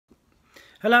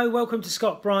Hello, welcome to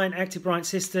Scott Bryant, Active Bryant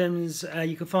Systems.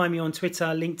 You can find me on Twitter,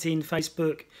 LinkedIn,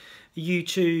 Facebook,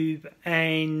 YouTube,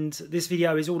 and this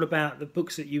video is all about the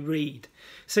books that you read.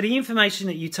 So the information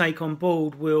that you take on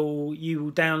board you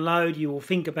will download, you will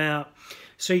think about,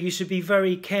 so you should be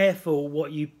very careful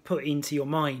what you put into your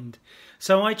mind.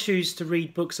 So I choose to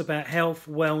read books about health,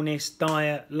 wellness,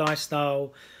 diet,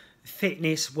 lifestyle,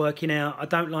 fitness, working out. I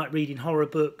don't like reading horror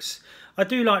books. I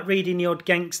do like reading the odd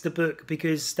gangster book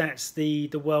because that's the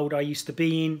world I used to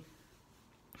be in.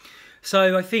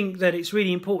 So I think that it's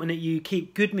really important that you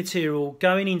keep good material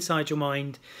going inside your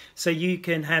mind so you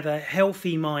can have a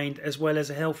healthy mind as well as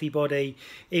a healthy body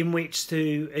in which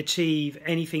to achieve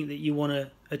anything that you want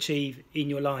to achieve in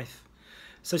your life.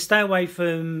 So stay away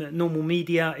from normal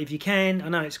media if you can. I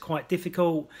know it's quite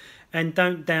difficult, and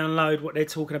don't download what they're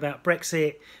talking about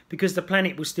Brexit, because the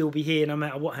planet will still be here no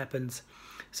matter what happens.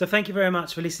 So thank you very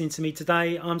much for listening to me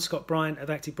today. I'm Scott Bryant of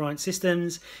Active Bryant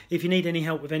Systems. If you need any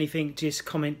help with anything, just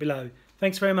comment below.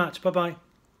 Thanks very much. Bye-bye.